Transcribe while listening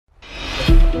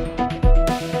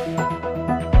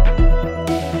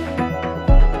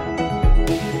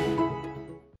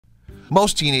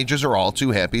Most teenagers are all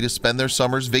too happy to spend their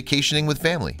summers vacationing with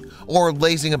family or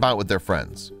lazing about with their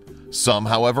friends. Some,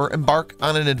 however, embark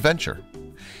on an adventure.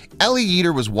 Ellie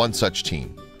Yeater was one such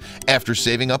teen. After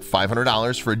saving up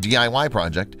 $500 for a DIY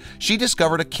project, she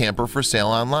discovered a camper for sale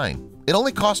online. It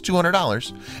only cost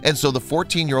 $200, and so the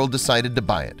 14-year-old decided to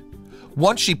buy it.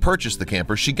 Once she purchased the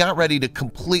camper, she got ready to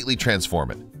completely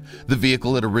transform it. The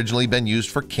vehicle had originally been used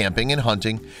for camping and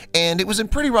hunting, and it was in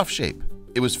pretty rough shape.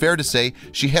 It was fair to say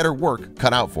she had her work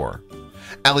cut out for her.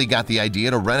 Ellie got the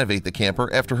idea to renovate the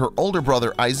camper after her older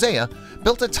brother Isaiah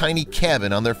built a tiny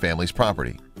cabin on their family's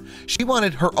property. She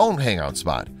wanted her own hangout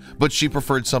spot, but she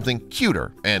preferred something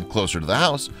cuter and closer to the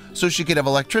house so she could have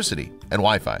electricity and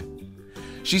Wi-Fi.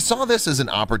 She saw this as an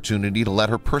opportunity to let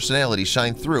her personality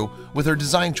shine through with her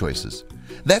design choices.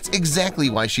 That's exactly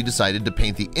why she decided to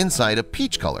paint the inside a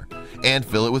peach color and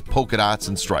fill it with polka dots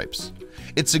and stripes.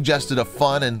 It suggested a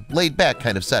fun and laid-back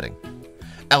kind of setting.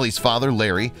 Ellie's father,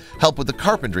 Larry, helped with the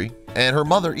carpentry, and her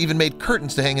mother even made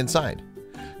curtains to hang inside.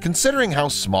 Considering how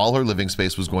small her living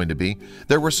space was going to be,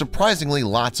 there were surprisingly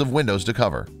lots of windows to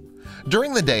cover.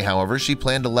 During the day, however, she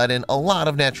planned to let in a lot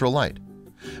of natural light.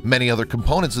 Many other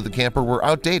components of the camper were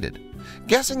outdated.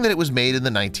 Guessing that it was made in the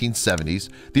 1970s,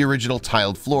 the original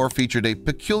tiled floor featured a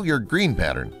peculiar green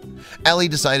pattern. Ellie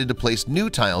decided to place new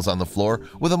tiles on the floor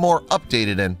with a more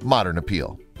updated and modern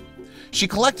appeal. She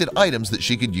collected items that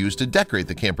she could use to decorate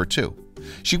the camper too.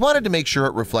 She wanted to make sure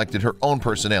it reflected her own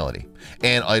personality,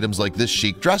 and items like this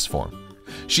chic dress form.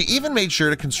 She even made sure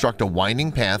to construct a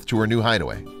winding path to her new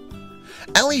hideaway.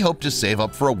 Ellie hoped to save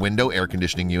up for a window air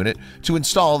conditioning unit to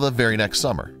install the very next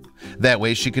summer. That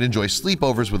way she could enjoy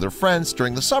sleepovers with her friends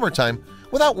during the summertime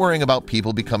without worrying about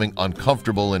people becoming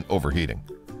uncomfortable and overheating.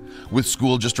 With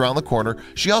school just around the corner,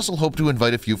 she also hoped to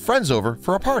invite a few friends over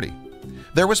for a party.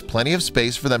 There was plenty of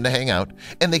space for them to hang out,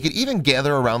 and they could even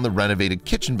gather around the renovated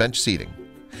kitchen bench seating.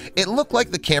 It looked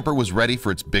like the camper was ready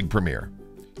for its big premiere.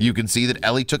 You can see that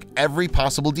Ellie took every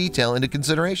possible detail into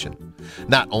consideration.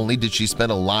 Not only did she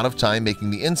spend a lot of time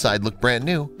making the inside look brand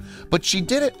new, but she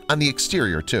did it on the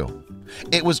exterior too.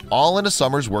 It was all in a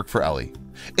summer's work for Ellie.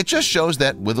 It just shows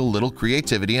that with a little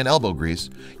creativity and elbow grease,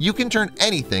 you can turn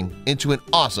anything into an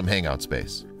awesome hangout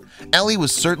space. Ellie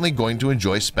was certainly going to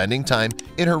enjoy spending time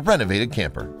in her renovated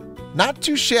camper. Not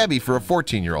too shabby for a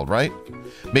 14-year-old, right?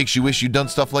 Makes you wish you'd done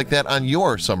stuff like that on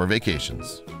your summer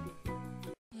vacations.